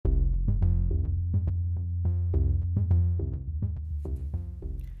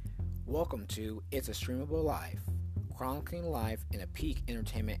Welcome to It's a Streamable Life, chronicling life in a peak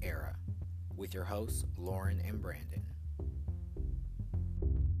entertainment era, with your hosts, Lauren and Brandon.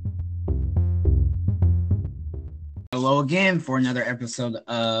 Hello again for another episode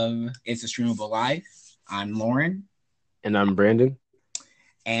of It's a Streamable Life. I'm Lauren. And I'm Brandon.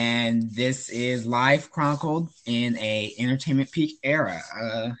 And this is life chronicled in a entertainment peak era.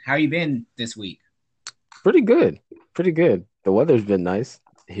 How you been this week? Pretty good. The weather's been nice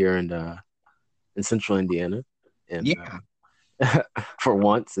here in central Indiana. And for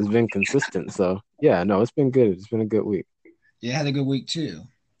once, it's been consistent. So, it's been good. It's been a good week. You had a good week, too.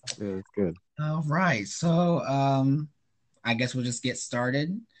 Yeah, it's good. All right. So, I guess we'll just get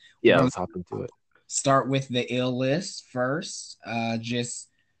started. Yeah, let's hop into it. Start with the ill list first. Just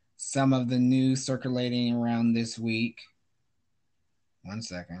some of the news circulating around this week. 1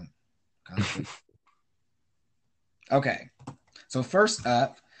 second. Okay. So first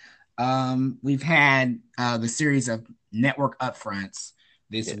up, we've had the series of network upfronts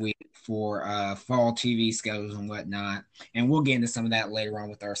this week for fall TV schedules and whatnot. And we'll get into some of that later on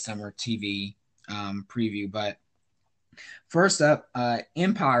with our summer TV preview. But first up,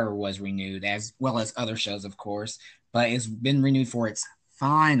 Empire was renewed, as well as other shows, of course. But it's been renewed for its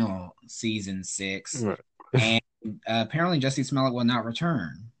final season 6. Right. And apparently Jussie Smollett will not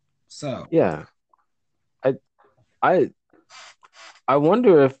return. So yeah. I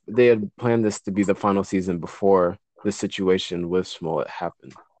wonder if they had planned this to be the final season before the situation with Smollett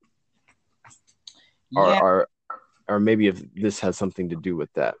happened. Yeah. Or maybe if this has something to do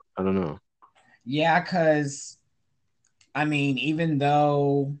with that. I don't know. Yeah, because, I mean, even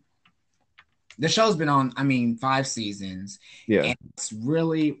though the show's been on, 5 seasons. Yeah. And it's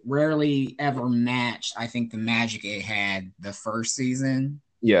really rarely ever matched, I think, the magic it had the first season.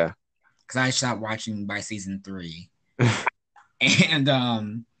 Yeah. Because I stopped watching by season 3. And,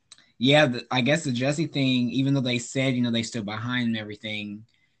 I guess the Jussie thing, even though they said, they stood behind and everything,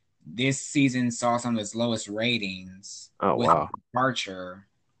 this season saw some of its lowest ratings with departure.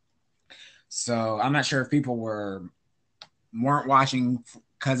 So I'm not sure if people weren't watching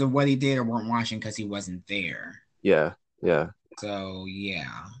because of what he did or weren't watching because he wasn't there. Yeah. So,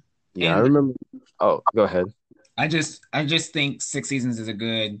 yeah. Yeah, and I remember. Oh, go ahead. I just think 6 seasons is a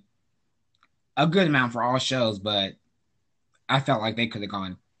good amount for all shows, but I felt like they could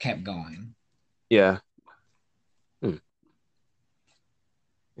have kept going. Yeah. Yeah,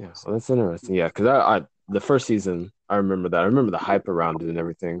 so that's interesting. Yeah, because I the first season, I remember that. I remember the hype around it and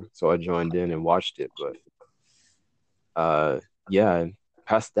everything, so I joined in and watched it. But,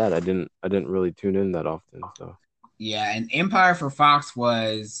 past that, I didn't really tune in that often. So. Yeah, and Empire for Fox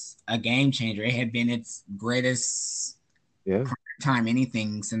was a game changer. It had been its greatest time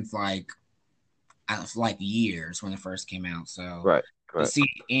anything since like years when it first came out. So right. To see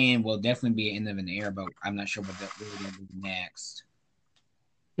it end will definitely be an end of an era, but I'm not sure what that really will be next.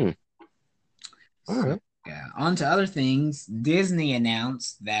 All right. Yeah. On to other things. Disney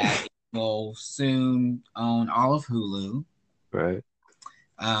announced that it will soon own all of Hulu. Right.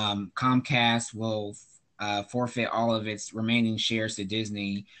 Comcast will forfeit all of its remaining shares to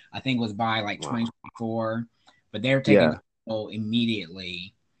Disney. I think it was by 2024, but they're taking control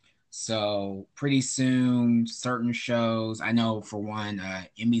immediately. So pretty soon, certain shows, I know for one,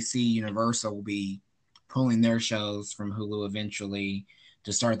 NBC Universal will be pulling their shows from Hulu eventually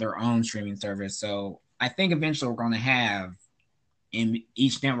to start their own streaming service. So I think eventually we're going to have in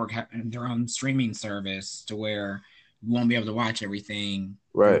each network having their own streaming service to where you won't be able to watch everything.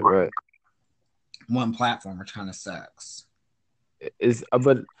 Right. One platform, which kind of sucks.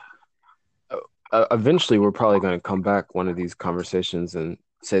 But eventually we're probably going to come back one of these conversations and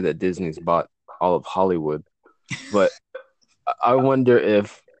say that Disney's bought all of Hollywood. But I wonder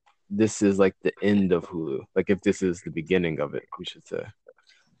if this is like the end of Hulu. Like if this is the beginning of it, we should say.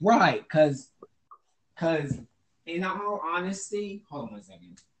 Right, because in all honesty, hold on 1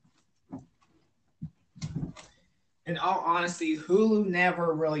 second. In all honesty, Hulu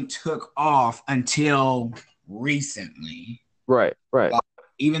never really took off until recently. Right.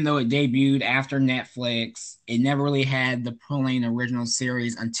 Even though it debuted after Netflix, it never really had the pulling original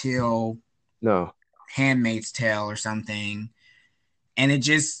series until Handmaid's Tale or something. And it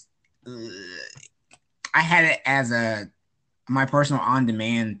just, I had it as my personal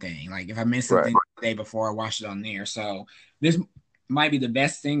on-demand thing. Like if I missed something the day before, I watched it on there. So this might be the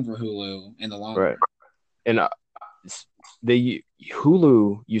best thing for Hulu in the long run. And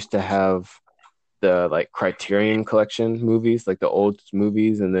Hulu used to have the Criterion Collection movies, like the old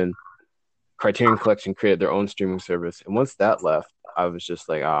movies, and then Criterion Collection created their own streaming service. And once that left, I was just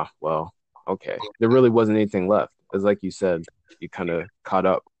like, okay. There really wasn't anything left. It's like you said, you kind of caught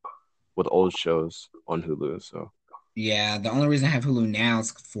up with old shows on Hulu. So Yeah, the only reason I have Hulu now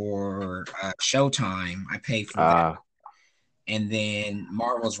is for Showtime. I pay for that, uh and then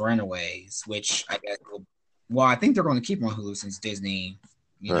Marvel's Runaways, which I guess well, I think they're going to keep on Hulu since Disney,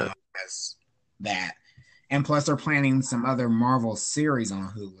 right. has that. And plus, they're planning some other Marvel series on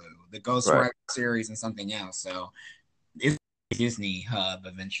Hulu, the Ghost Right. Rider series and something else. So it's a Disney hub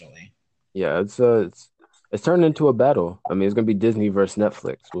eventually. Yeah, it's turned into a battle. I mean, it's gonna be Disney versus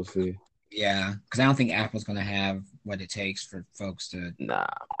Netflix. We'll see. Yeah, because I don't think Apple's going to have what it takes for folks to Nah,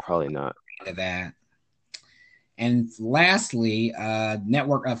 probably not. do that. And lastly,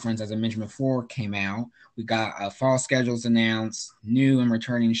 network upfronts, as I mentioned before, came out. We got fall schedules announced, new and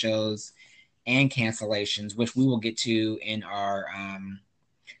returning shows, and cancellations, which we will get to in our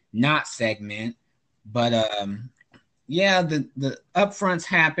not segment. But yeah, the upfronts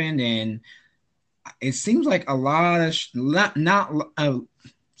happened, and it seems like a lot of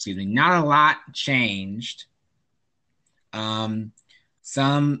excuse me, not a lot changed. Um,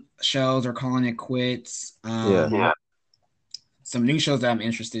 some shows are calling it quits. Yeah. Some new shows that I'm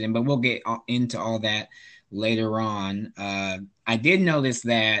interested in, but we'll get into all that later on. I did notice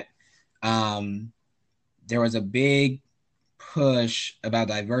that um, there was a big push about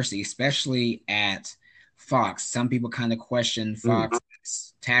diversity, especially at Fox. Some people kind of question Mm.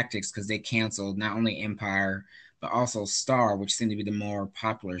 Fox's tactics because they canceled not only Empire but also Star, which seemed to be the more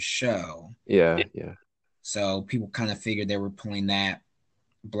popular show. Yeah. Yeah. So people kind of figured they were pulling that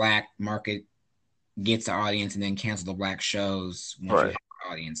black market gets the audience and then cancel the black shows once you Right. have the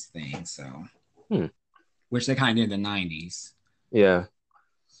audience thing. So, Hmm. which they kind of did in the 90s. Yeah.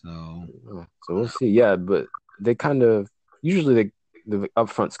 So, So we'll see. Yeah, but they kind of usually the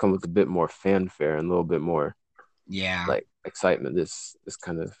upfronts come with a bit more fanfare and a little bit more yeah, like excitement. This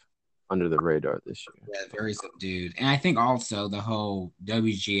kind of under the radar this year. yeah, very subdued. And I think also the whole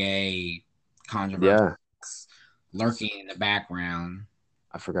WGA controversy Yeah, lurking in the background.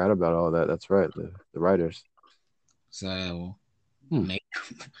 I forgot about all that. That's right. The writers. So, Hmm. maybe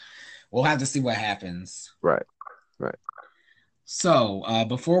we'll have to see what happens. Right. Right. So,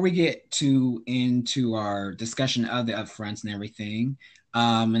 before we get to into our discussion of the upfronts and everything,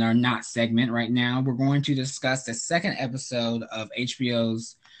 in our not segment right now, we're going to discuss the second episode of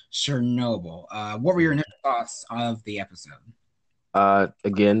HBO's Chernobyl. What were your initial thoughts of the episode?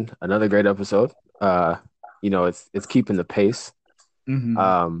 Again, another great episode. It's keeping the pace. Mm-hmm.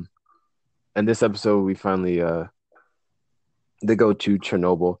 Um, and this episode we finally they go to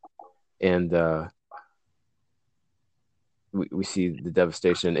Chernobyl and we see the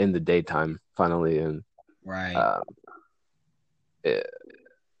devastation in the daytime finally, and Right. um, it,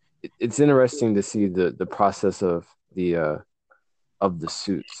 it's interesting to see the process of the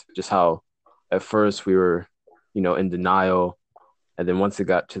suits, just how at first we were, in denial, and then once it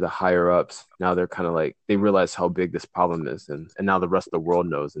got to the higher ups, now they're kind of like they realize how big this problem is, and now the rest of the world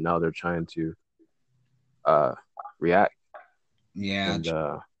knows, and now they're trying to uh react Yeah.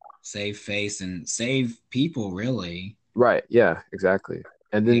 and Save face and save people, really. right, yeah, exactly.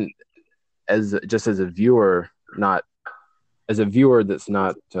 And Yeah. then as a viewer, not as a viewer that's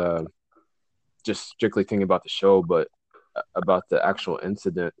not just strictly thinking about the show, but about the actual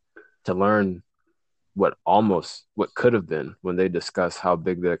incident, to learn what could have been when they discuss how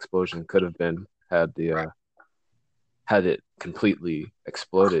big the explosion could have been had it completely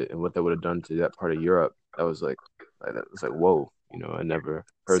exploded and what that would have done to that part of Europe. That was like whoa, I never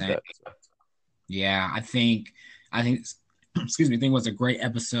heard Same. that. So, Yeah, I think excuse me, I think it was a great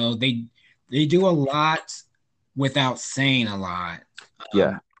episode. They do a lot without saying a lot.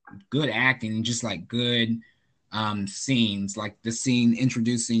 yeah, Good acting and just like good scenes, like the scene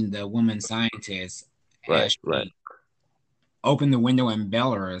introducing the woman scientist right, as right. she opened the window in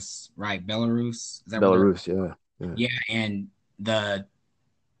Belarus, right? Belarus, is that where they're? Belarus, yeah, yeah, Yeah, and the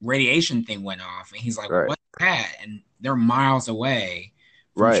radiation thing went off, and he's like, right, "What's that?" And they're miles away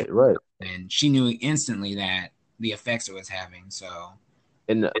from, right, right. and she knew instantly that the effects it was having. So,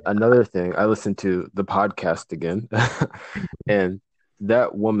 And another thing, I listened to the podcast again, and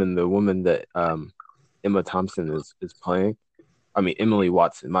that woman, the woman that Emma Thompson is playing, I mean Emily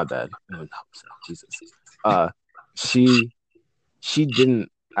Watson, my bad, Emma Thompson, Jesus, uh, she she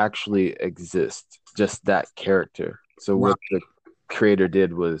didn't actually exist, just that character. So right, what the creator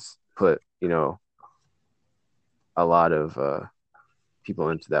did was put, a lot of people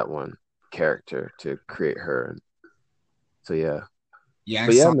into that one character to create her. And so yeah, yeah, I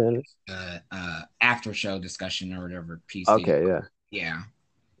but yeah, saw man. after show discussion or whatever piece they, Okay, yeah, yeah,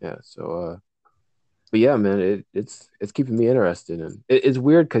 yeah. So but yeah, man, it's keeping me interested, and it's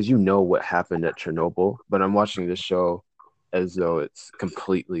weird because you know what happened at Chernobyl, but I'm watching this show as though it's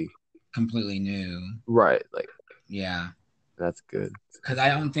completely completely new. Right. Like Yeah, that's good. because I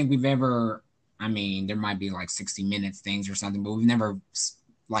don't think we've ever. I mean, there might be like 60 minutes things or something, but we've never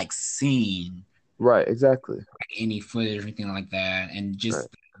like seen Right. Exactly. any footage or anything like that, and Right. just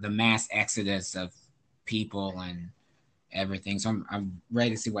the mass exodus of people and everything. So I'm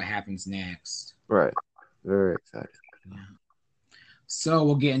ready to see what happens next. Right. Very excited. Yeah. So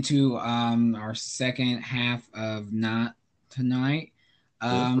we'll get into our second half of not tonight, Cool.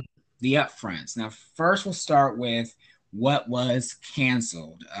 um, the upfronts. Now, first we'll start with what was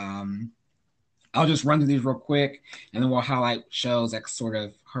canceled. I'll just run through these real quick, and then we'll highlight shows that sort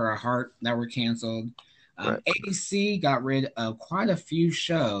of hurt our heart that were canceled. Right. ABC got rid of quite a few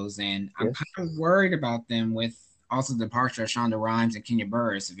shows, and I'm Yes. kind of worried about them with also the departure of Shonda Rhimes and Kenya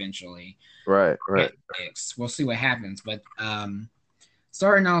Burris eventually. Right. Right. We'll see what happens, but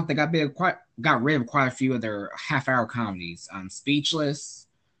starting off, they got rid of quite a few of their half-hour comedies. Speechless,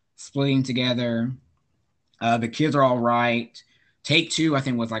 Splitting Together, The Kids Are All Right. Take Two, I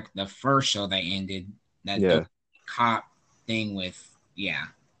think, was like the first show they ended. That Yeah. cop thing with, yeah,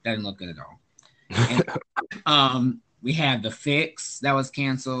 that didn't look good at all. And we had The Fix that was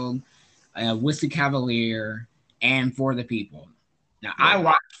canceled, Whiskey Cavalier, and For the People. Now, I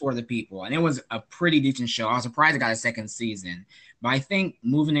watched For the People, and it was a pretty decent show. I was surprised it got a second season, but I think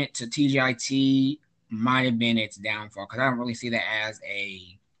moving it to TGIT might have been its downfall because I don't really see that as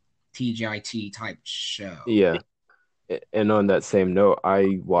a TGIT type show. Yeah. And on that same note,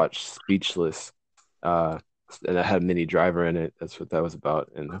 I watched Speechless, and I had Minnie Driver in it. That's what that was about,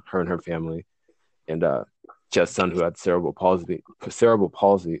 and her family, and she had a son who had cerebral palsy. Cerebral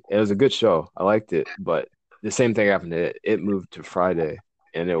palsy. It was a good show. I liked it, but the same thing happened. It moved to Friday,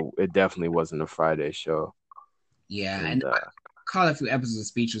 and it definitely wasn't a Friday show. Yeah, and I caught a few episodes of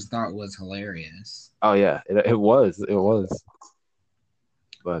Speechless, thought it was hilarious. Oh yeah, it was.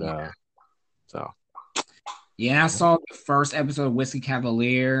 But yeah. So. Yeah, I saw the first episode of Whiskey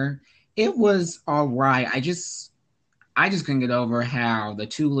Cavalier. It was all right. I just couldn't get over how the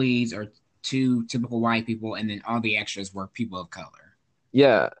two leads are two typical white people, and then all the extras were people of color.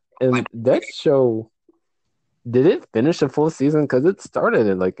 Yeah, and like, that show, did it finish a full season? Because it started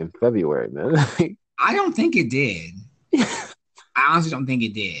in February, man. I don't think it did. I honestly don't think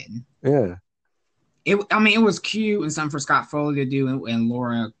it did. Yeah. I mean, it was cute and something for Scott Foley to do, and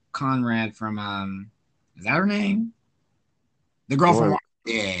Laura Conrad from is that her name? The girl from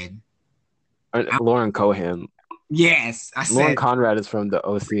Walking Dead. Lauren Cohan. Yes, I said. Lauren Conrad is from the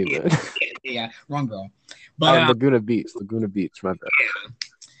OC, man. Yeah, wrong girl. But Laguna Beach, my bad.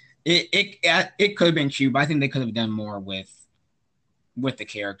 Yeah. It could have been cute, but I think they could have done more with the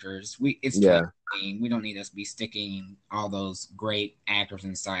characters. We don't need us to be sticking all those great actors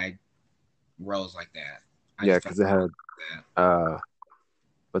inside roles like that. Because it had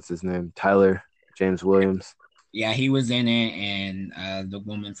what's his name? Tyler James Williams. Yeah, he was in it, and the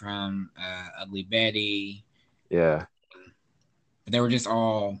woman from Ugly Betty. Yeah. But they were just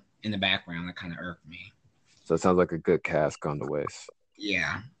all in the background. That kind of irked me. So it sounds like a good cast gone to waste.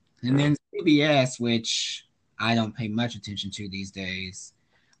 Yeah. And then CBS, which I don't pay much attention to these days,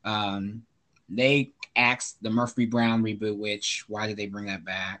 they axed the Murphy Brown reboot, which, why did they bring that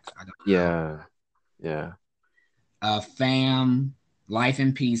back? I don't know. Yeah. Fam, Life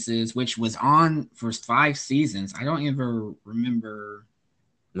in Pieces, which was on for 5 seasons. I don't ever remember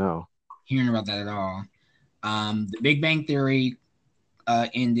hearing about that at all. The Big Bang Theory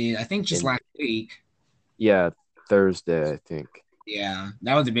ended, I think, just last week. Yeah, Thursday, I think. Yeah,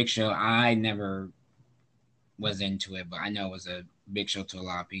 that was a big show. I never was into it, but I know it was a big show to a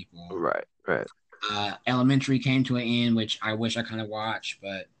lot of people. Right. Elementary came to an end, which I wish I kind of watched,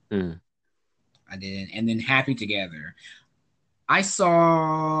 but I didn't. And then Happy Together. I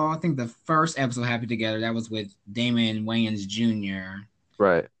saw, I think, the first episode of Happy Together. That was with Damon Wayans Jr.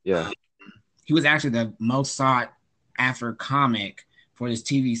 Right, yeah. He was actually the most sought after comic for this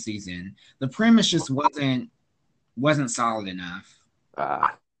TV season. The premise just wasn't solid enough.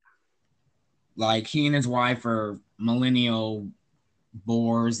 Like, he and his wife are millennial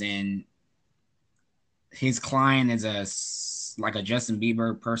bores, and his client is a Justin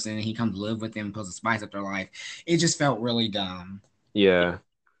Bieber person, and he comes to live with them, supposed to spice up their life. It just felt really dumb. Yeah.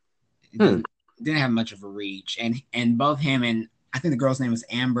 Didn't have much of a reach. And both him and, I think the girl's name was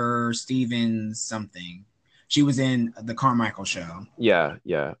Amber Stevens something. She was in the Carmichael Show. Yeah.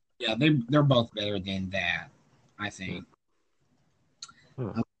 Yeah, they're both better than that, I think.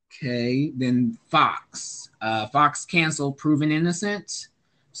 Okay, then Fox. Fox canceled Proven Innocent,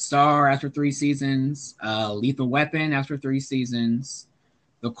 Star after 3 seasons, Lethal Weapon after 3 seasons,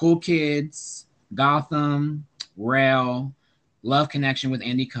 The Cool Kids, Gotham, Rail, Love Connection with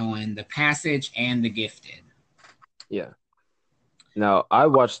Andy Cohen, The Passage, and The Gifted. Yeah. Now I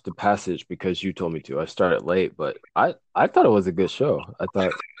watched The Passage because you told me to. I started late, but I thought it was a good show. I thought,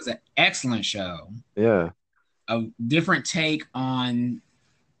 It was an excellent show. yeah, A different take on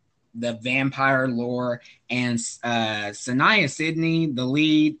the vampire lore, and Sanaya Sidney, the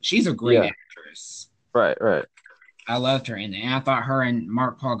lead, she's a great yeah, actress. right, right, I loved her in it, and I thought her and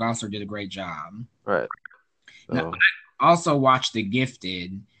Mark Paul Gosselaar did a great job. right. Now, So I also watched The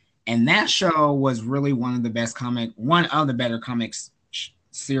Gifted, and that show was really one of the better comics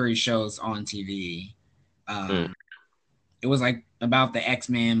series shows on TV. mm, Um, it was like about the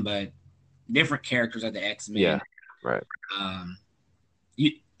X-Men, but different characters of the X-Men. yeah, right. Um,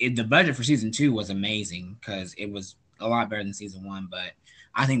 the budget for season 2 was amazing because it was a lot better than season 1, but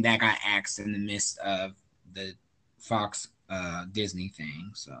I think that got axed in the midst of the Fox Disney thing.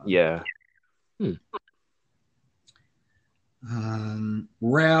 So Yeah. Hmm.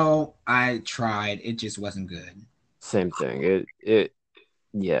 Rel, I tried, it just wasn't good. Same thing.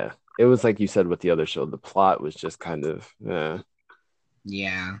 Yeah. It was like you said with the other show. The plot was just kind of,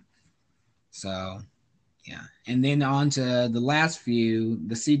 Yeah. So yeah, and then on to the last few,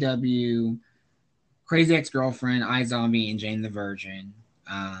 the CW, Crazy Ex-Girlfriend, iZombie, and Jane the Virgin.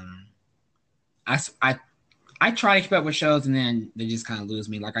 Um, I, I I try to keep up with shows, and then they just kind of lose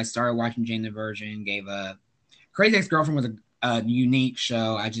me. Like I started watching Jane the Virgin, gave up. Crazy Ex-Girlfriend was a unique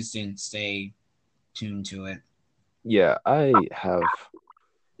show. I just didn't stay tuned to it. yeah.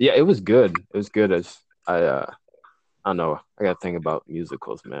 Yeah, it was good. It was good as I don't know. I got to think about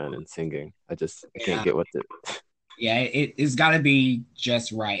musicals, man, and singing. I can't Yeah, get with it. yeah, it's got to be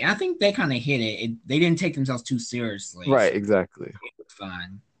just right. And I think they kind of hit it. They didn't take themselves too seriously, so Right, exactly. it was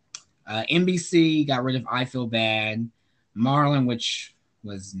fun. NBC got rid of I Feel Bad, Marlon, which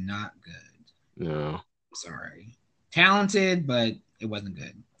was not good. No. Sorry, talented, but it wasn't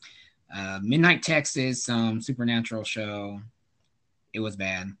good. Midnight Texas, some supernatural show. It was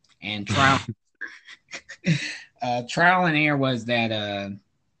bad. And Trial and Error was that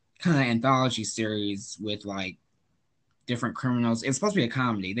kind of anthology series with like different criminals. It's supposed to be a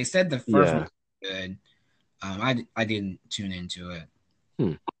comedy. They said the first one Yeah. was good. I didn't tune into it.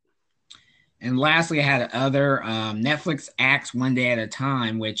 Hmm. And lastly, I had other Netflix acts One Day at a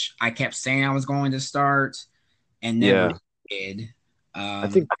Time, which I kept saying I was going to start and never Yeah. did. I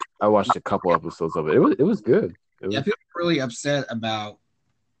think I watched a couple episodes of it. It was good. It Yeah, was people were really upset about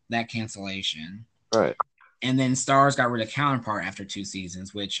that cancellation. right. And then Stars got rid of Counterpart after 2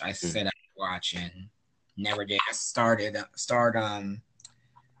 seasons, which I Mm. said I'd watch and never did. I starred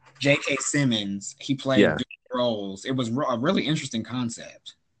J.K. Simmons. He played Yeah. dual roles. It was a really interesting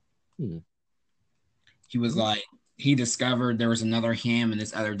concept. Hmm. He was like, he discovered there was another him in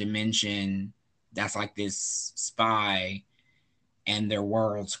this other dimension that's like this spy, and their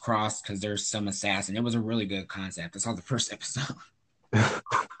worlds crossed because there's some assassin. It was a really good concept. I saw the first episode.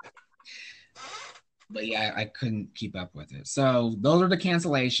 But yeah, I couldn't keep up with it. So those are the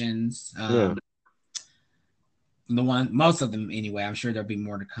cancellations. Yeah. Most of them anyway. I'm sure there'll be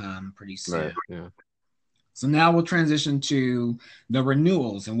more to come pretty soon. Right. Yeah. So now we'll transition to the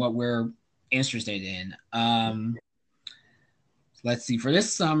renewals and what we're interested in. Let's see. For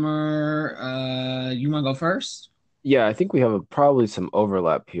this summer, you want to go first? Yeah, I think we have probably some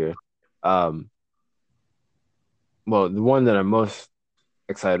overlap here. Um, well, the one that I'm most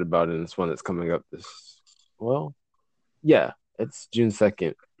excited about, and this one that's coming up well, yeah, it's June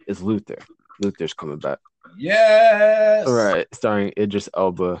 2nd, is Luther. Luther's coming back. Yes. All right, starring Idris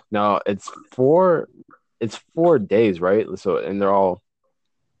Elba. Now it's 4 days, right? So, and they're all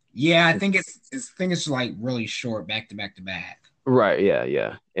Yeah, I think it's like really short, back to back to back. right. Yeah,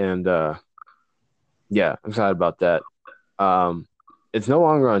 yeah, and yeah, I'm excited about that. Um, it's no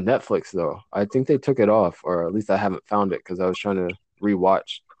longer on Netflix though. I think they took it off, or at least I haven't found it because I was trying to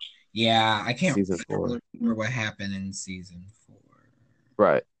rewatch Yeah, I can't season really 4. remember what happened in season 4.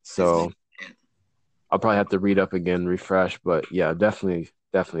 Right. Disney. So I'll probably have to read up again, refresh, but yeah, definitely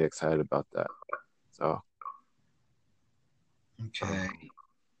excited about that. So Okay.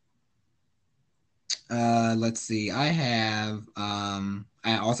 Let's see. I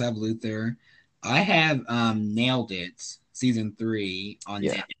also have Luther. I have Nailed It season 3 on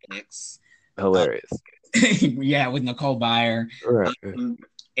yeah, Netflix. hilarious. Yeah, with Nicole Byer. Right.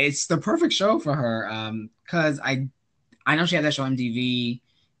 It's the perfect show for her. Because I know she had that show on MTV.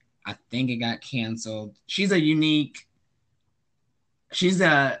 I think it got canceled. She's a unique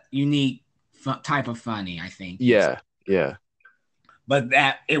type of funny, I think. Yeah, yeah, But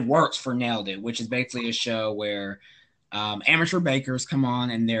that it works for Nailed It, which is basically a show where Amateur bakers come on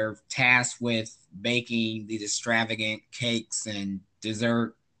and they're tasked with baking these extravagant cakes and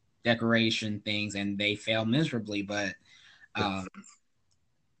dessert decoration things, and they fail miserably. But um,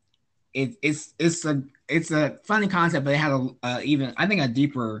 Yes. it's a funny concept, but it had a even I think a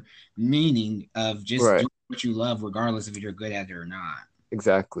deeper meaning of just Right. doing what you love, regardless if you're good at it or not.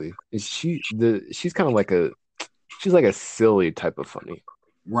 Exactly. And she's kind of like she's like a silly type of funny.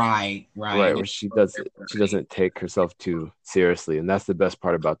 Right, right. Right, And where it's she very doesn't take herself too seriously, and that's the best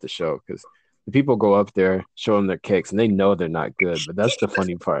part about the show because the people go up there, show them their cakes, and they know they're not good, but that's the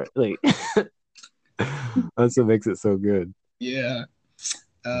funny part. Like that's what makes it so good. yeah.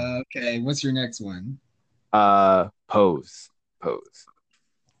 Okay, what's your next one? Pose, Pose,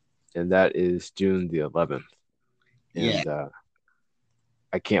 and that is June the 11th, Yeah, and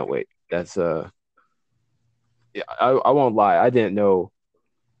I can't wait. That's yeah, I won't lie, I didn't know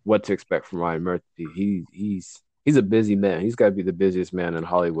what to expect from Ryan Murphy. He's a busy man. He's got to be the busiest man in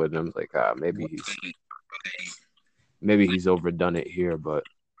Hollywood, and I'm like, right. maybe he's overdone it here, but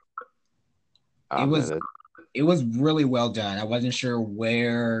It man, was it was really well done. I wasn't sure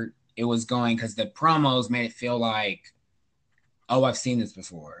where it was going because the promos made it feel like, oh, I've seen this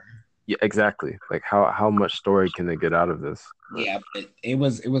before. yeah, exactly. Like how much story can they get out of this? But, Yeah, but it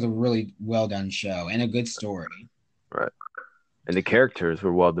was a really well done show and a good story. right, and the characters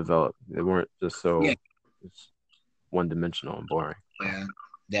were well developed. They weren't just Yeah, so just one dimensional and boring. So yeah,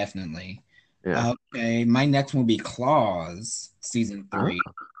 definitely. yeah, Okay, my next one will be Claws season uh, 3,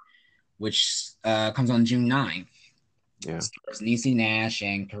 which comes on June 9th. yeah. Stars Niecy Nash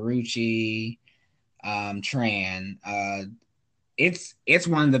and Karuchi Tran. It's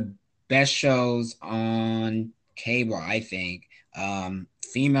one of the best shows on cable, I think.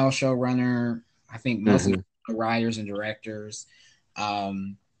 Female showrunner, I think mostly Hmm. writers and directors.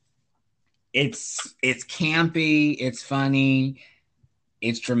 Um, it's campy, it's funny,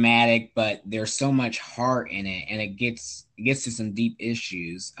 it's dramatic, but there's so much heart in it, and it gets to some deep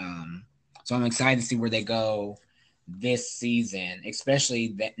issues. So I'm excited to see where they go this season,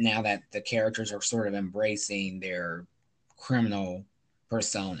 especially that now that the characters are sort of embracing their criminal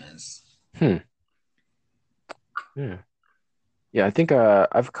personas. Hmm. Yeah. Yeah, I think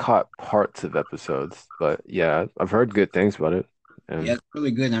I've caught parts of episodes, but yeah, I've heard good things about it. Yeah, And it's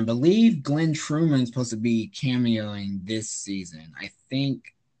really good. And I believe Glenn Truman's supposed to be cameoing this season. I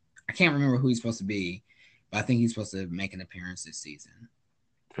can't remember who he's supposed to be, but I think he's supposed to make an appearance this season.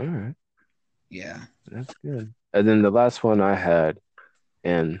 all right, Yeah. that's good. And then the last one I had,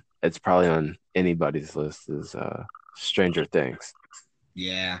 and it's probably on anybody's list, is Stranger Things.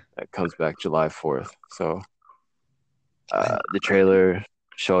 Yeah. That comes back July 4th. So I, the trailer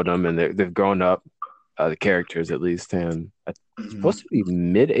showed them, and they've grown up, the characters at least, and it's mhm. supposed to be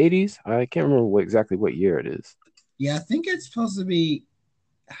mid 80s. I can't remember exactly what year it is. Yeah, I think it's supposed to be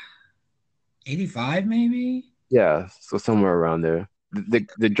 85 maybe. Yeah, so somewhere around there.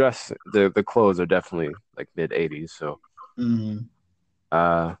 The dress, the clothes are definitely like mid 80s. So Hmm.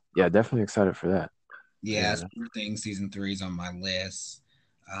 yeah, definitely excited for that. Yeah, Yeah, Stranger Things season 3 is on my list.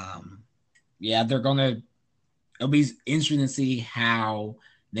 Um, yeah, they're gonna. It'll be interesting to see how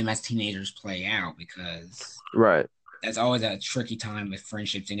them as teenagers play out because right, that's always a tricky time with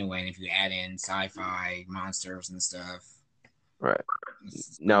friendships anyway. And if you add in sci-fi monsters and stuff, right. it'll be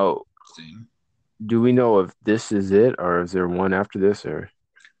Now, interesting. do we know if this is it or is there one after this or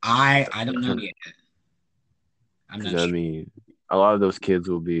I don't know yet. I'm because not I sure. mean, a lot of those kids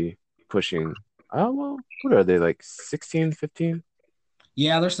will be pushing. Oh well, what are they like 16, 15?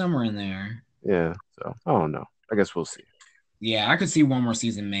 Yeah, they're somewhere in there. Yeah, so I don't know. I guess we'll see. Yeah, I could see one more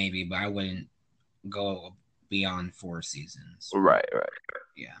season maybe, but I wouldn't go beyond 4 seasons. Right, right.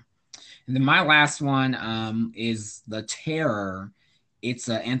 Yeah. And then my last one is The Terror. It's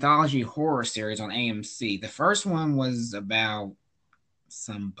an anthology horror series on AMC. The first one was about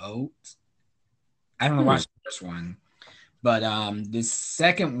some boat. I haven't Hmm. watched the first one. But the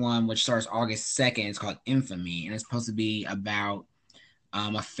second one, which starts August 2nd, is called Infamy, and it's supposed to be about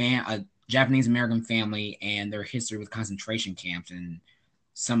a Japanese American family and their history with concentration camps and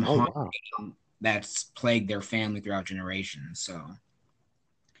some Oh wow. haunting that's plagued their family throughout generations. So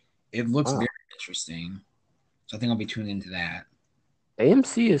it looks very Wow. interesting. So I think I'll be tuned into that.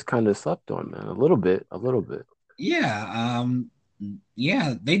 AMC is kind of slept on, man. A little bit, a little bit. Yeah,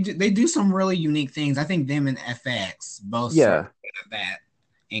 yeah, they do some really unique things. I think them and FX both sort Yeah, of have that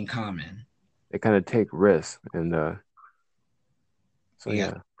in common. they kind of take risks, and so Yeah,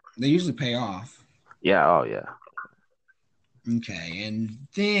 yeah, they usually pay off. yeah, oh yeah. Okay, and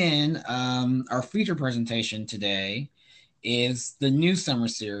then our feature presentation today is the new summer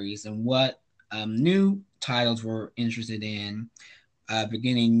series and what new titles we're interested in,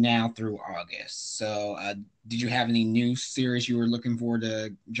 beginning now through August. So, did you have any new series you were looking forward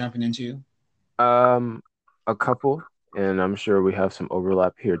to jumping into? Um, a couple, and I'm sure we have some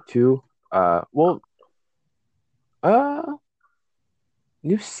overlap here too. Well, uh,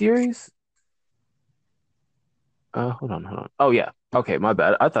 new series. Hold on, hold on. Oh yeah. Okay, my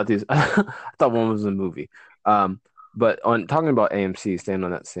bad. I thought these I thought one was a movie. Um, but on talking about AMC, staying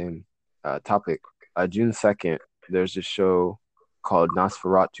on that same topic, June 2nd, there's a show called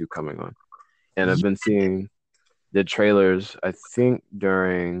Nosferatu coming on. And I've Yeah. been seeing the trailers, I think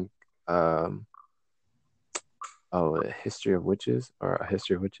during um A History of Witches or A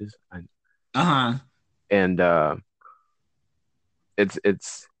History of Witches. Uh huh. And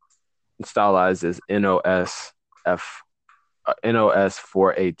it's stylized as NOS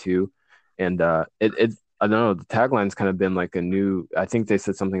 4A2, and it I don't know, the tagline's kind of been like a new, I think they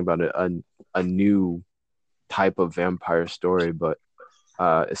said something about a new type of vampire story, but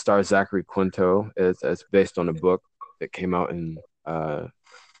it stars Zachary Quinto. It's based on a book that came out in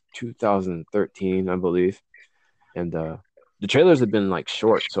 2013, I believe, and the trailers have been like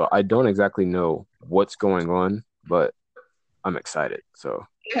short, so I don't exactly know what's going on, but I'm excited. So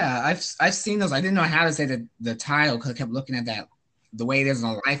Yeah, I've seen those. I didn't know how to say the title because I kept looking at that the way it is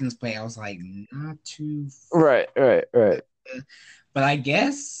on license plate. I was like, not too. right, right, right. But I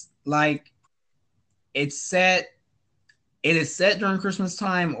guess like it's set. It is set during Christmas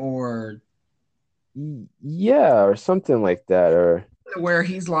time, or Yeah, or something like that, or where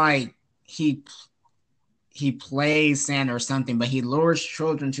he's like he he plays Santa or something, but he lures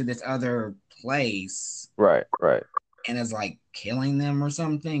children to this other place right, right, and is like killing them or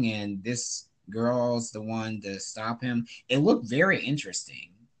something. And this girl's the one to stop him. It looked very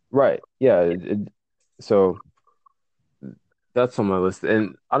interesting. right. Yeah, so that's on my list,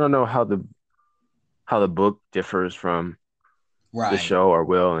 and I don't know how the book differs from the Right. show or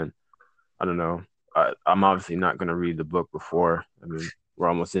will, and I don't know. I'm obviously not going to read the book before. I mean, we're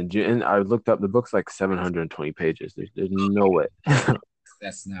almost in June, and I looked up the book's like 720 pages. There's no way.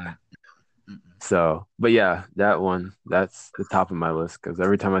 That's not. So, but yeah, that one, that's the top of my list because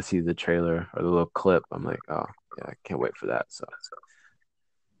every time I see the trailer or the little clip, I'm like, oh, yeah, I can't wait for that. So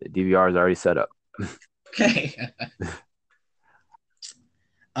the DVR is already set up. Okay.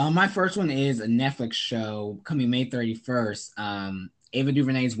 My first one is a Netflix show coming May 31st. Ava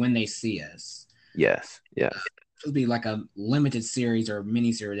DuVernay's When They See Us. Yes, yes. It'll be like a limited series or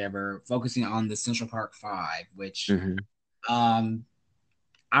mini series, whatever, focusing on the Central Park Five, which Hmm. um,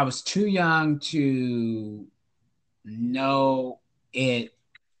 I was too young to know it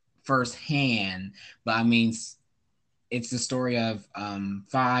firsthand, but I mean, it's the story of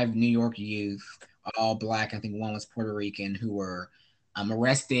five New York youth, all black. I think one was Puerto Rican, who were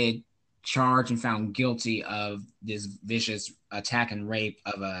arrested, charged, and found guilty of this vicious attack and rape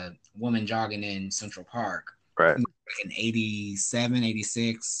of a woman jogging in Central Park Right. in 87,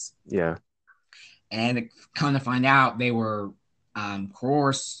 86. Yeah. And come to find out, they were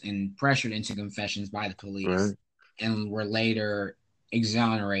coerced and pressured into confessions by the police Right. and were later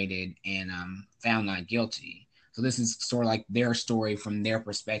exonerated and found not guilty. So this is sort of like their story from their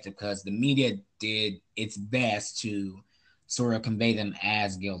perspective because the media did its best to sort of convey them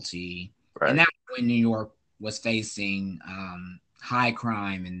as guilty. And Right. that's when New York was facing high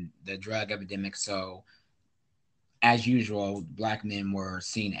crime and the drug epidemic. So as usual, black men were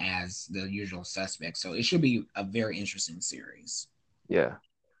seen as the usual suspects. So it should be a very interesting series. Yeah.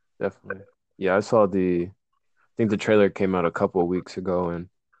 Definitely. Yeah, I think the trailer came out a couple of weeks ago, and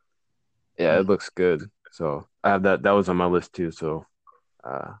yeah, Mm. it looks good. So I have that. That was on my list too. So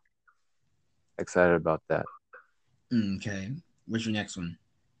uh, excited about that. Okay. What's your next one?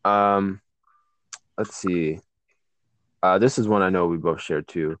 Um, let's see. This is one I know we both share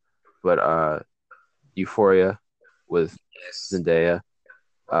too, but Euphoria with Yes. Zendaya.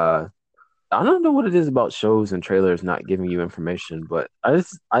 Uh, I don't know what it is about shows and trailers not giving you information, but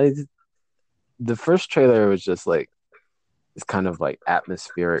the first trailer was just like this kind of like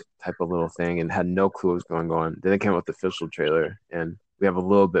atmospheric type of little thing and had no clue what was going on. Then they came out with the official trailer and we have a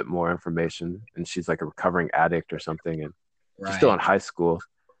little bit more information and she's like a recovering addict or something and she's still Right. in high school.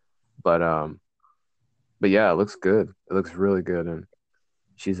 But um but yeah, it looks good. It looks really good and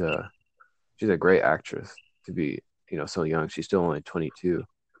she's a she's a great actress to be, so young. She's still only 22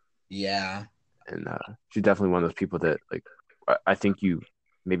 Yeah. and she's definitely one of those people that like I think you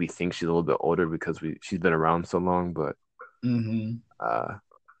maybe think she's a little bit older because she's been around so long, but Mm-hmm. uh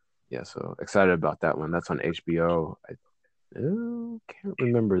yeah, so excited about that one. That's on HBO. I can't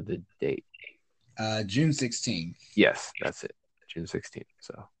remember the date. June 16th. Yes, that's it. June 16th.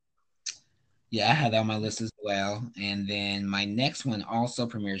 So Yeah, I have that on my list as well. And then my next one also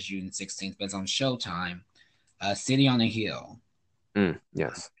premieres June 16th, but it's on Showtime. City on a Hill.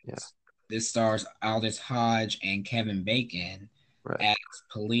 Yes, yeah, This stars Aldous Hodge and Kevin Bacon right, as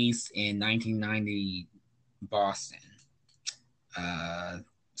police in 1990 Boston. Uh,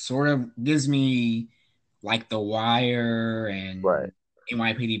 Sort of gives me like The Wire right. and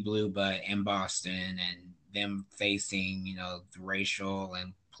NYPD Blue, but in Boston and them facing, the racial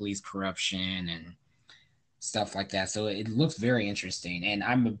and police corruption and stuff like that. So it looks very interesting. And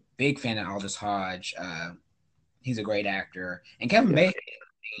I'm a big fan of Aldous Hodge. He's a great actor. And Kevin Yeah.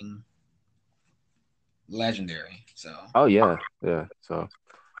 Bacon, legendary. So, Oh yeah, yeah. So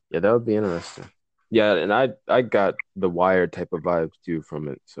yeah, that would be interesting. Yeah, and I got the Wire type of vibes too from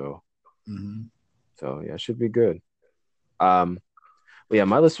it. mhm. So yeah, it should be good. Um, but yeah,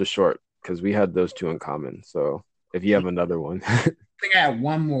 my list was short because we had those two in common. So if you have another one, I think I had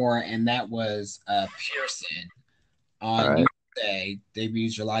one more, and that was Pearson all on right, USA.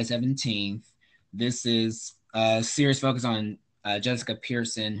 Debuts July 17th. This is a series focused on Jessica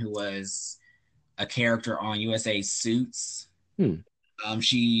Pearson, who was a character on USA Suits. hmm,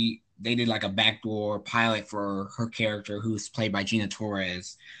 She they did like a backdoor pilot for her character, who's played by Gina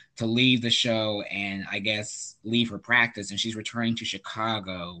Torres, to leave the show and I guess leave her practice, and she's returning to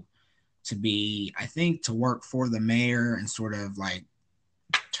Chicago to be, I think, to work for the mayor and sort of like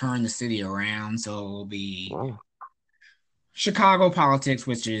turn the city around. So it will be wow, Chicago politics,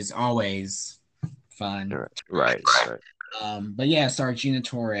 which is always all fun. right, right, right. But yeah, sorry, Gina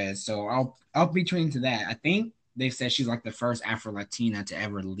Torres. So I'll be tuning to that. I think they said she's like the first Afro Latina to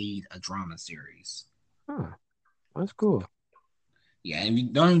ever lead a drama series. Huh, that's cool. Yeah, and if you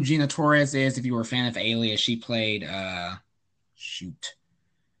don't know who Gina Torres is, if you were a fan of Alias, she played shoot,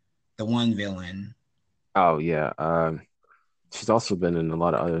 the one villain. Oh yeah, she's also been in a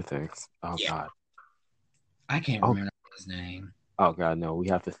lot of other things. Oh Yeah, God, I can't oh remember his name. oh God, no, we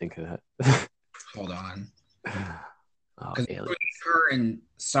have to think of that. Hold on. Oh, Because aliens. her and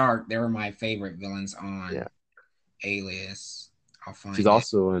Sark, they were my favorite villains Yeah, on Alias. I'll she's find it.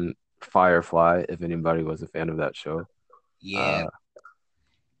 also in Firefly. If anybody was a fan of that show, Yeah. uh,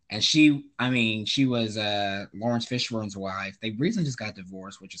 And she was Lawrence Fishburne's wife. They recently just got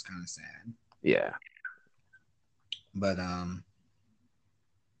divorced, which is kind of sad. yeah, But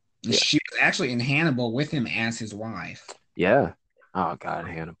yeah, she was actually in Hannibal with him as his wife. yeah. Oh God,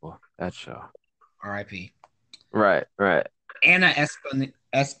 Hannibal, that show. R.I.P. Right, right, Anna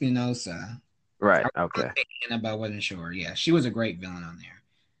Espinosa. I right. was gonna Okay, say Anna, but I wasn't sure. Yeah, she was a great villain on there.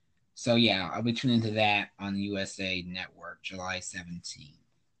 So yeah, I'll be tuning into that on the USA Network, July 17th.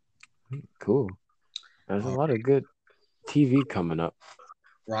 cool. There's a All lot of good TV coming up.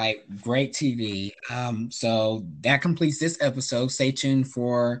 right, great TV. So that completes this episode. Stay tuned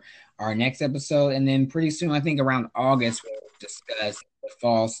for our next episode, and then pretty soon, I think around August, we'll discuss the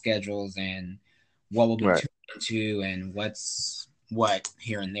fall schedules and what we'll be Right, tuned into and what's what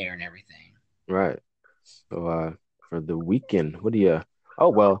here and there and everything. right. So, for the weekend, what do you? Oh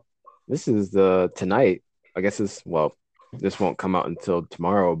well, this is the tonight. I guess this won't come out until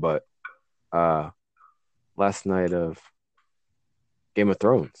tomorrow, but uh, last night of Game of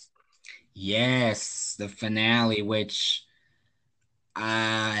Thrones. Yes, the finale, which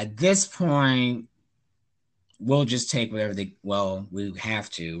at this point we'll just take whatever we have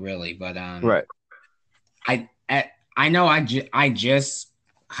to really, but Right, I know I just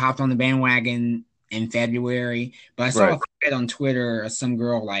hopped on the bandwagon in February, but I saw right. a thread on Twitter of some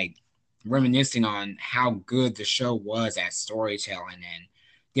girl like reminiscing on how good the show was at storytelling and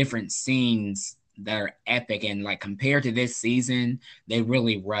different scenes that are epic, and like compared to this season, they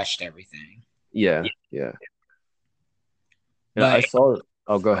really rushed everything. Yeah, yeah. And I But saw.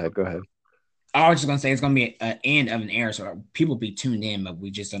 Oh, go ahead, go ahead. I was just gonna say it's gonna be an end of an era, so people be tuned in, but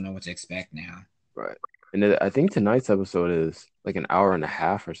we just don't know what to expect now. Right. And I think tonight's episode is like an hour and a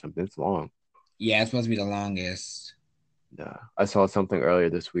half or something. It's long. Yeah, it's supposed to be the longest. Yeah. I saw something earlier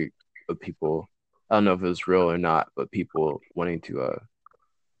this week of people. I don't know if it was real or not, but people wanting to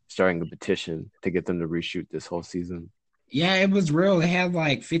starting a petition to get them to reshoot this whole season. Yeah, it was real. They had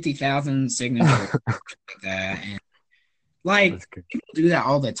like 50,000 signatures like that, and like That's good. people do that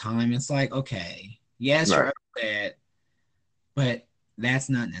all the time. It's like, okay, yes, you're Right. upset, but that's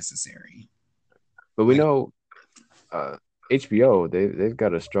not necessary. But we Like, know uh HBO, they've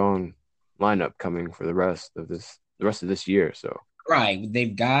got a strong lineup coming for the rest of this year. So right,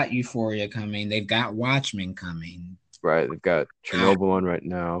 they've got Euphoria coming, they've got Watchmen coming, right, they've got got Chernobyl on right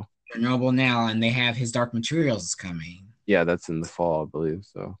now. Chernobyl now, and they have His Dark Materials coming. Yeah, that's in the fall, I believe.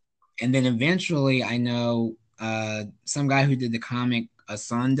 So And then eventually, I know some guy who did the comic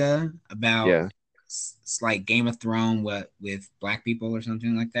Asanda about Yeah. it's like Game of Thrones with black people or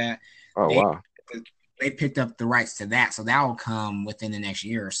something like that. Oh They wow. they picked up the rights to that, so that will come within the next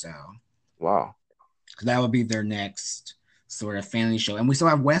year or so. Wow. Because that will be their next sort of family show, and we still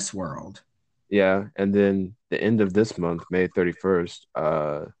have Westworld. Yeah, and then the end of this month, May 31st,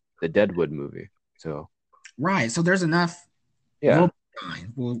 the Deadwood movie. So Right. So there's enough. We'll yeah. be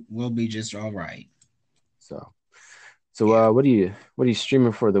fine. We'll be just all right. So so Yeah. what are you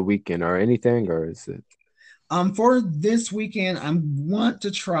streaming for the weekend or anything, or is it For this weekend, I want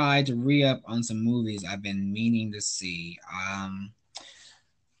to try to re-up on some movies I've been meaning to see.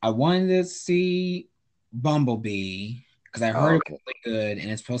 I wanted to see Bumblebee because I heard oh it okay. was really good,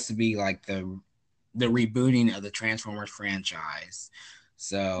 and it's supposed to be like the rebooting of the Transformers franchise. Hmm.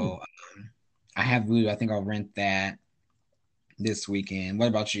 So I have Voodoo. I think I'll rent that this weekend. What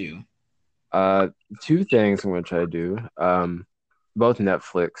about you? Uh Two things I'm gonna try to do. Both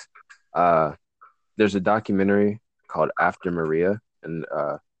Netflix. Uh there's a documentary called After Maria, and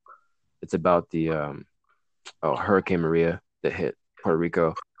it's about the Hurricane Maria that hit Puerto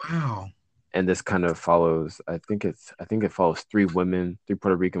Rico. Wow. And this kind of follows, I think it follows three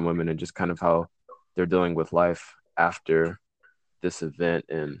Puerto Rican women, and just kind of how they're dealing with life after this event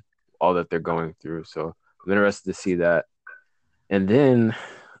and all that they're going through. So I'm interested to see that. And then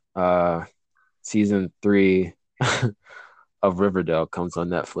uh season 3 of Riverdale comes on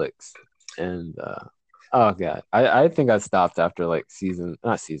Netflix. And oh god, I think I stopped after like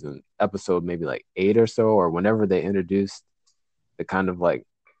episode maybe like 8 or so, or whenever they introduced the kind of like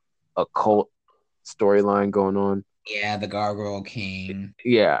occult storyline going on. Yeah, the Gargoyle King.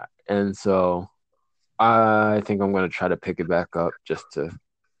 Yeah, and so I think I'm gonna try to pick it back up just to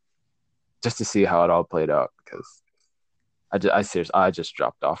see how it all played out, because I just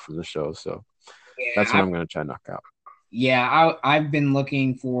dropped off from the show, so that's what Yeah, I'm gonna try to knock out. I've been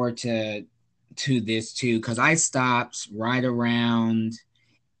looking forward to this too because I stopped right around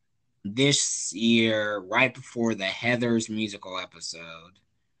this year, right before the Heather's musical episode.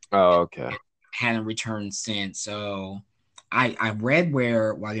 Oh, okay. Hadn't returned since. So I read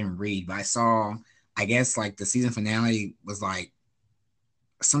where well I didn't read, but I saw I guess like the season finale was like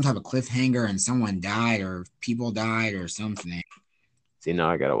some type of cliffhanger and someone died or people died or something. See, now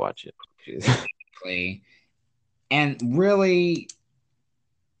I gotta watch it. Jeez. Exactly. And really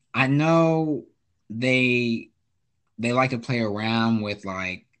I know they they like to play around with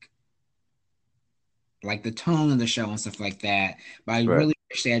like the tone of the show and stuff like that. But I Right, really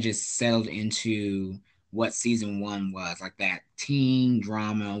wish they had just settled into what season one was, like that teen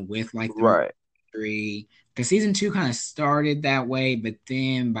drama with like the right. mystery. Because season two kind of started that way, but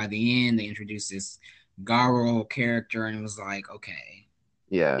then by the end they introduced this Garo character, and it was like, okay,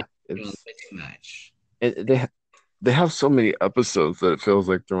 Yeah, a little it's bit too much. it, they have so many episodes that it feels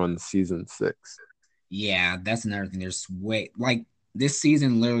like they're on season 6. Yeah, that's another thing. There's way like this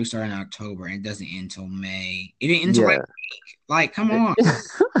season literally started in October and it doesn't end until May. It didn't end until Yeah, like come it,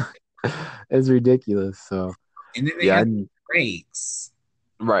 on. it's ridiculous. So And then they yeah, have breaks.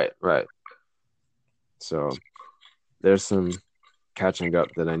 right, right. So there's some catching up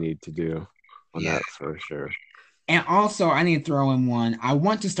that I need to do on Yeah. that for sure. And also, I need to throw in one. I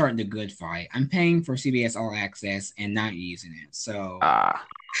want to start The Good Fight. I'm paying for CBS All Access and not using it. So Ah,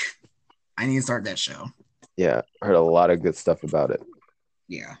 I need to start that show. yeah, I heard a lot of good stuff about it.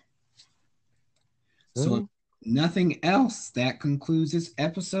 Yeah. So, if Oh, nothing else, that concludes this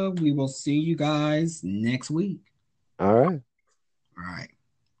episode. We will see you guys next week. all right. All right.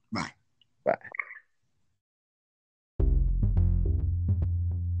 Bye. Bye.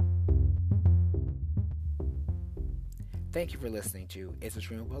 Thank you for listening to It's a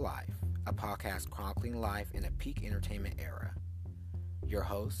Chernobyl Life, a podcast chronicling life in a peak entertainment era. Your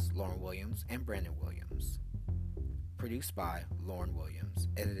hosts, Lauren Williams and Brandon Williams. Produced by Lauren Williams.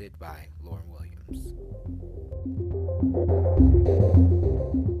 Edited by Lauren Williams.